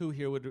 Who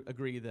here would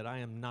agree that I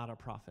am not a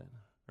prophet,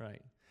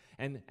 right?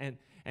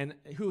 And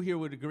who here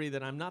would agree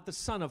that I'm not the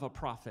son of a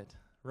prophet,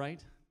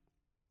 right?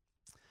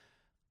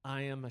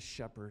 I am a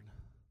shepherd.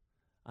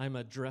 I'm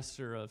a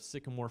dresser of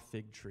sycamore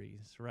fig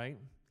trees, right?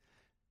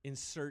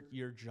 Insert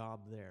your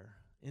job there.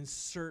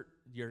 Insert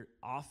your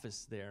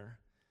office there.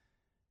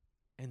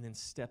 And then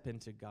step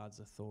into God's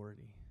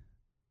authority.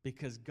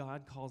 Because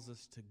God calls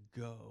us to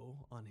go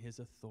on his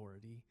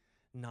authority,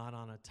 not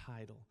on a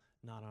title,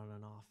 not on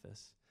an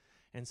office.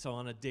 And so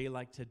on a day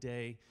like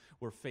today,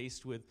 we're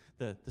faced with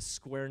the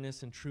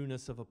squareness and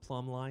trueness of a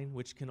plumb line,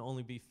 which can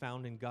only be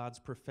found in God's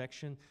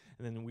perfection.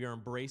 And then we are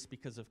embraced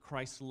because of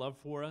Christ's love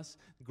for us,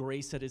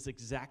 grace that is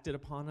exacted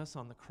upon us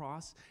on the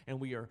cross, and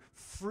we are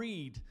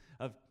freed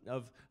of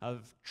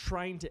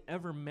trying to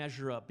ever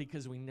measure up,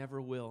 because we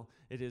never will.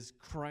 It is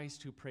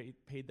Christ who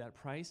paid that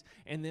price.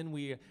 And then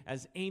we,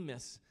 as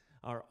Amos,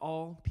 are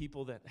all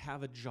people that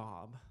have a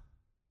job.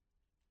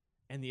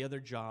 And the other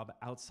job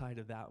outside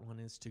of that one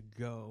is to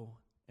go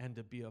and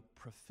to be a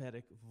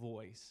prophetic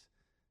voice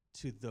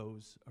to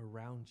those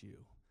around you.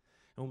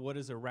 And what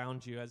is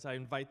around you? As I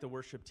invite the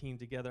worship team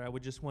together, I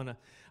want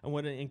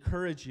to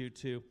encourage you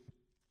to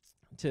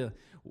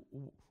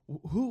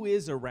who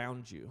is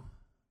around you?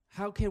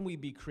 How can we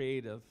be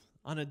creative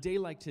on a day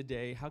like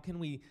today? How can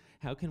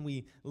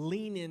we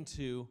lean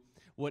into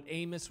what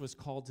Amos was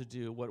called to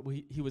do, what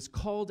he was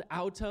called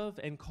out of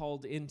and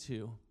called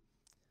into?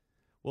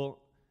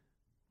 Well,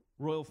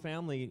 royal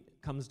family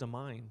comes to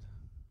mind.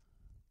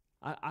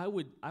 I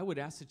would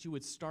ask that you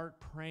would start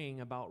praying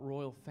about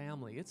royal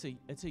family.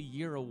 It's a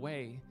year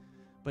away,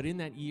 but in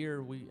that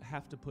year we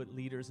have to put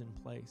leaders in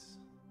place.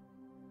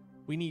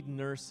 We need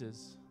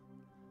nurses.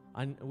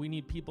 We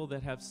need people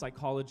that have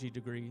psychology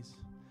degrees.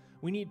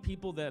 We need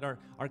people that are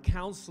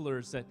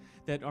counselors,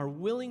 that are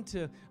willing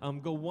to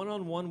go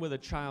one-on-one with a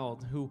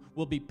child, who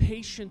will be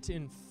patient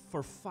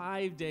for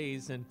 5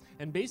 days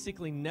and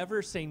basically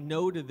never say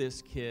no to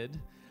this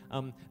kid,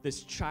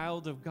 this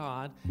child of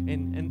God,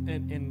 and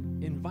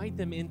invite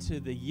them into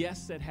the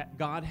yes that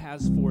God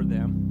has for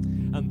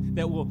them,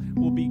 that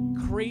will be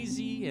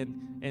crazy and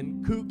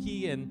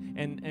kooky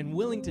and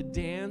willing to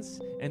dance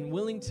and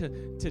willing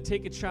to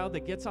take a child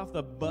that gets off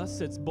the bus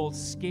that's both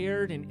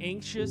scared and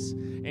anxious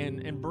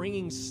and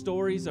bringing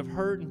stories of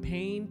hurt and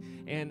pain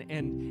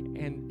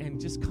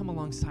and just come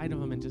alongside of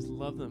them and just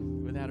love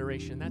them with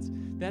adoration.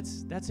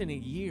 That's in a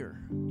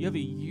year. You have a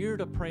year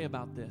to pray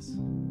about this.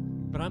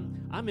 But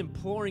I'm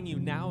imploring you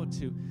now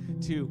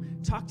to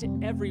talk to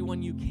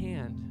everyone you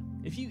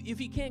can. If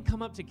you can't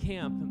come up to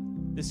camp,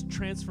 this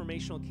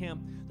transformational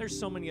camp, there's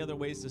so many other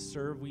ways to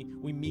serve.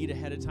 We meet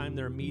ahead of time.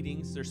 There are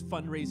meetings. There's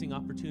fundraising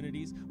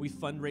opportunities. We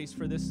fundraise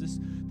for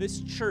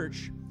this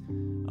church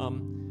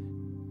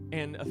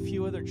and a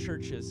few other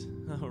churches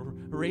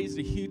raised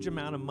a huge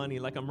amount of money,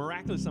 like a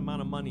miraculous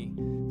amount of money,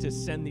 to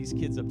send these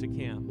kids up to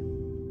camp.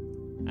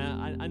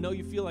 I know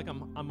you feel like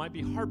I might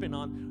be harping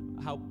on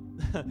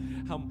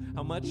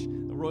how much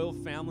the royal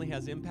family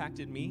has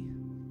impacted me,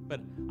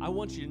 but I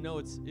want you to know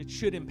it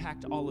should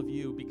impact all of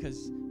you,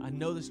 because I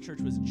know this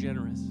church was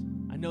generous.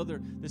 I know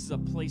this is a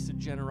place of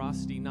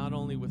generosity, not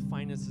only with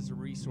finances and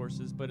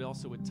resources, but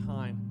also with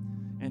time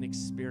and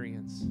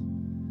experience.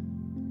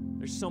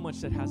 There's so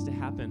much that has to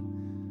happen.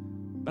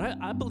 But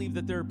I believe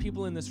that there are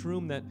people in this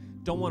room that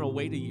don't want to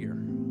wait a year.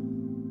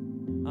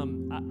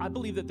 I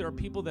believe that there are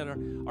people that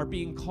are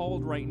being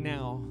called right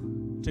now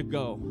to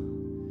go.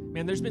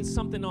 Man, there's been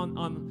something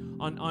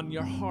on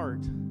your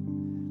heart.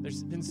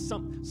 There's been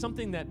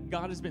something that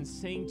God has been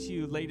saying to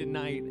you late at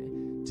night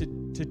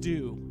to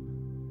do.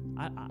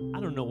 I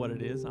don't know what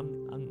it is.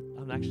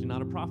 I'm actually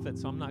not a prophet,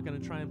 so I'm not going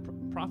to try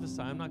and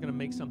prophesy. I'm not going to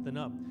make something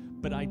up.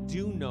 But I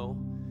do know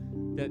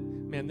that,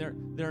 man,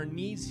 there are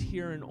needs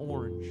here in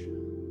Orange.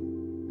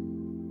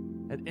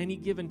 At any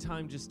given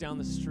time, just down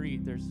the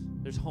street,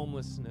 there's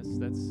homelessness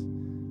that's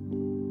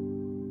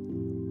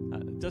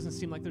doesn't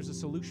seem like there's a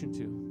solution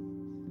to.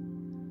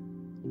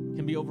 It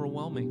can be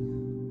overwhelming.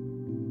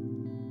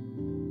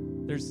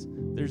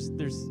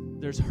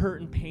 There's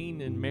hurt and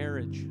pain in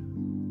marriage.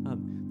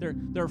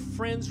 There are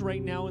friends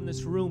right now in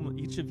this room.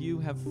 Each of you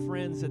have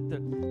friends that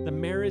the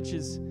marriage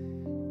is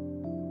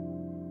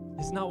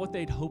not what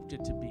they'd hoped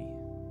it to be.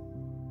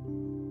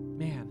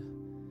 Man,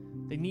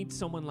 they need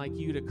someone like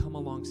you to come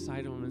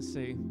alongside them and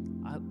say,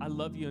 I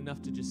love you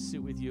enough to just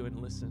sit with you and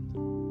listen.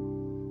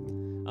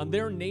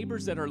 There are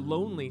neighbors that are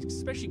lonely,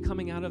 especially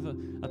coming out of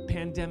a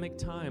pandemic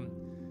time.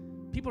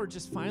 People are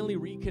just finally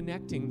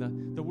reconnecting.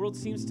 The world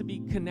seems to be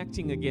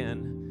connecting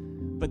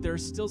again, but there are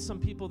still some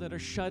people that are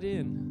shut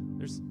in.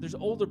 There's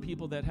older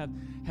people that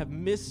have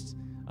missed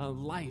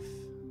life,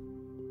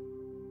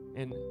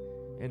 and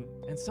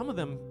some of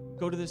them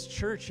go to this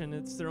church, and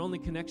it's their only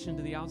connection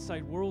to the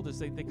outside world is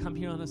they come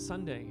here on a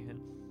Sunday,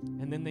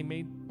 and then they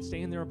may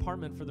stay in their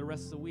apartment for the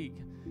rest of the week.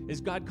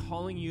 Is God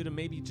calling you to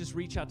maybe just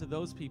reach out to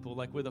those people,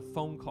 like with a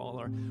phone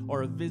call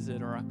or a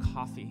visit or a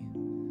coffee?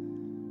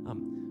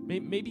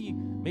 Maybe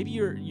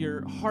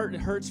your heart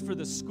hurts for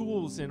the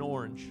schools in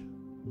Orange,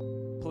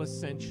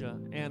 Placentia,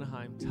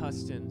 Anaheim,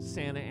 Tustin,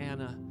 Santa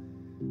Ana.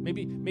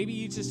 Maybe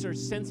you just are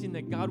sensing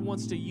that God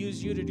wants to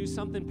use you to do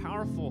something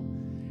powerful.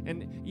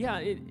 And yeah,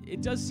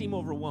 it does seem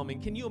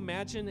overwhelming. Can you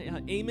imagine?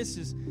 Amos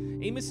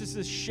is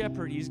this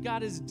shepherd. He's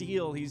got his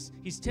deal. He's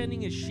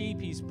tending his sheep.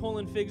 He's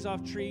pulling figs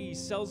off trees. He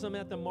sells them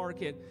at the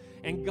market.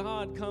 And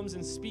God comes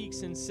and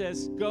speaks and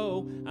says,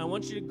 go. I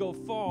want you to go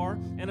far,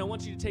 and I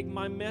want you to take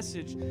my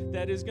message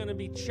that is going to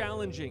be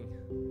challenging,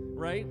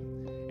 right?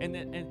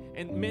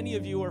 And many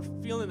of you are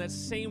feeling that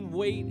same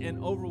weight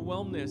and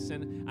overwhelmness.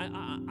 And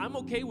I'm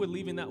okay with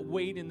leaving that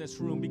weight in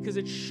this room because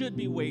it should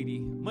be weighty.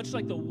 Much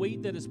like the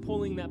weight that is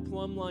pulling that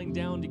plumb line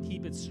down to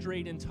keep it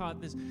straight and taut.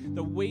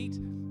 The weight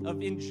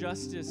of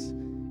injustice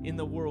in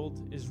the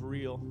world is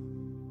real.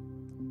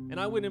 And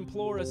I would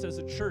implore us as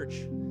a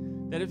church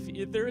that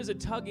if there is a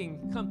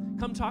tugging,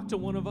 come talk to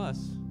one of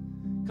us.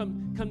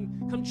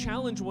 Come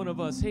challenge one of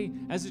us. Hey,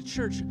 as a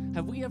church,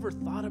 have we ever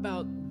thought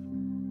about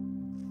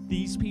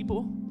these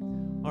people?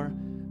 Or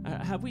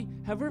have we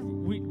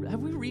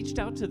reached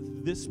out to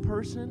this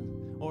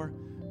person? Or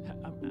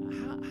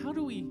how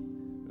do we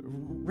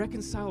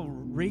reconcile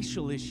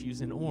racial issues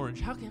in Orange?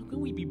 How can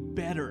we be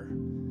better?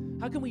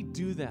 How can we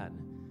do that?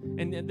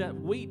 And that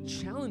weight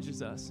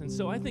challenges us. And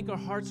so I think our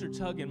hearts are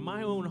tugging.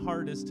 My own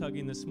heart is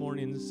tugging this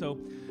morning. So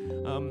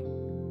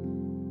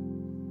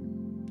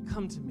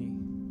come to me.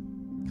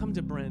 Come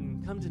to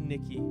Brenton. Come to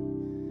Nikki.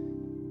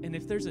 And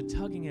if there's a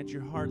tugging at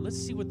your heart, let's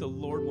see what the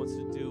Lord wants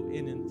to do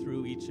in and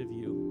through each of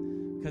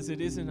you. Because it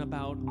isn't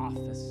about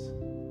office.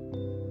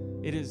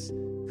 It is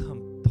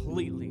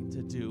completely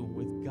to do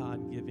with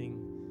God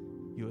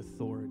giving you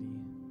authority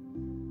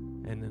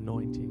and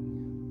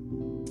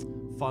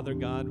anointing. Father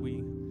God,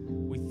 we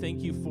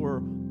thank you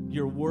for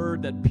your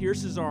word that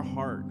pierces our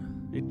heart.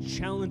 It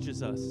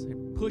challenges us.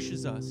 It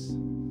pushes us.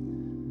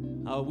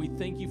 We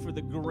thank you for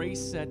the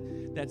grace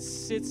that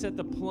sits at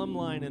the plumb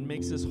line and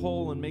makes us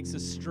whole and makes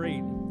us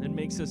straight and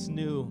makes us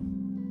new.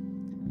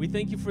 We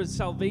thank you for the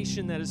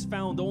salvation that is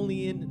found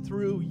only in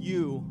through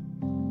you.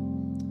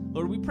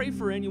 Lord, we pray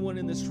for anyone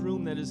in this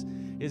room that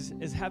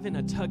is having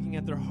a tugging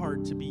at their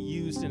heart to be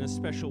used in a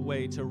special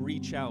way to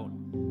reach out.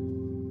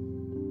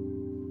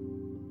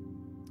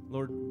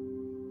 Lord,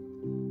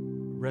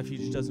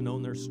 Refuge doesn't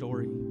own their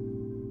story.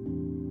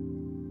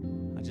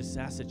 I just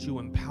ask that you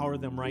empower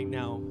them right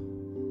now.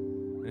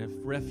 And if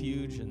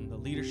Refuge and the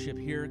leadership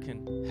here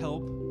can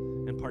help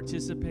and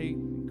participate,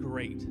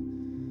 great.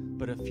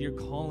 But if you're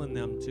calling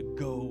them to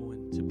go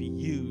and to be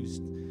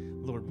used,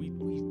 Lord, we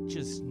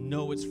just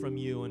know it's from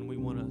you and we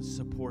want to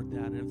support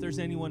that. And if there's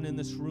anyone in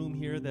this room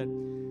here that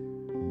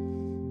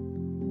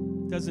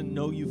doesn't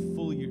know you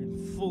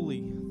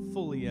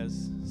fully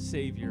as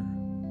Savior,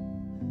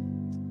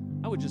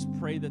 I would just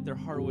pray that their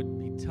heart would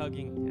be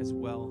tugging as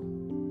well.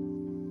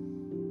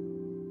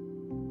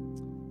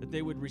 That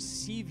they would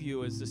receive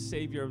you as the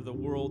Savior of the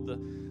world,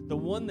 the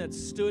one that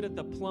stood at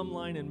the plumb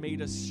line and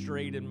made us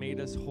straight and made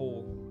us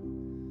whole,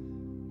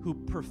 who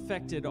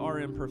perfected our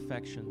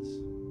imperfections,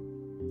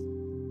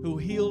 who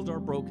healed our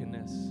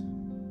brokenness.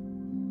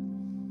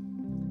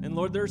 And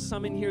Lord, there's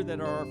some in here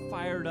that are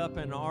fired up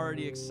and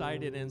already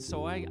excited, and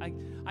so I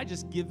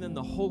just give them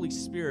the Holy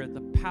Spirit,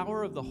 the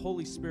power of the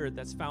Holy Spirit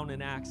that's found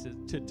in Acts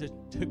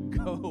to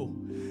go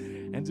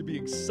and to be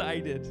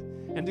excited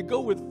and to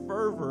go with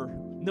fervor,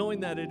 knowing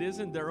that it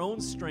isn't their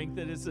own strength,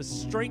 that it's the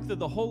strength of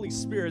the Holy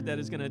Spirit that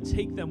is going to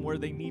take them where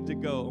they need to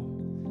go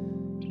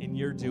in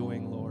your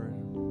doing, Lord.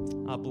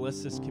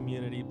 Bless this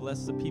community.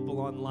 Bless the people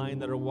online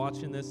that are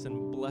watching this,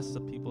 and bless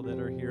the people that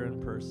are here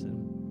in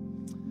person.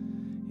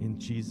 In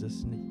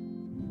Jesus' name.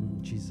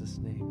 In Jesus'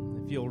 name.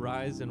 If you'll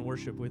rise and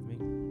worship with me.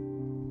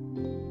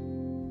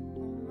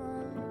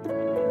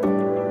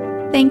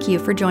 Thank you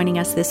for joining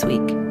us this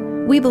week.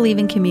 We believe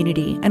in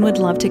community and would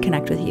love to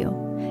connect with you.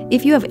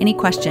 If you have any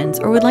questions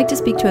or would like to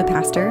speak to a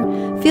pastor,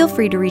 feel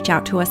free to reach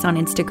out to us on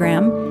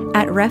Instagram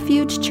at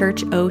Refuge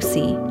Church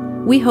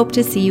OC. We hope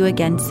to see you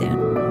again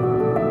soon.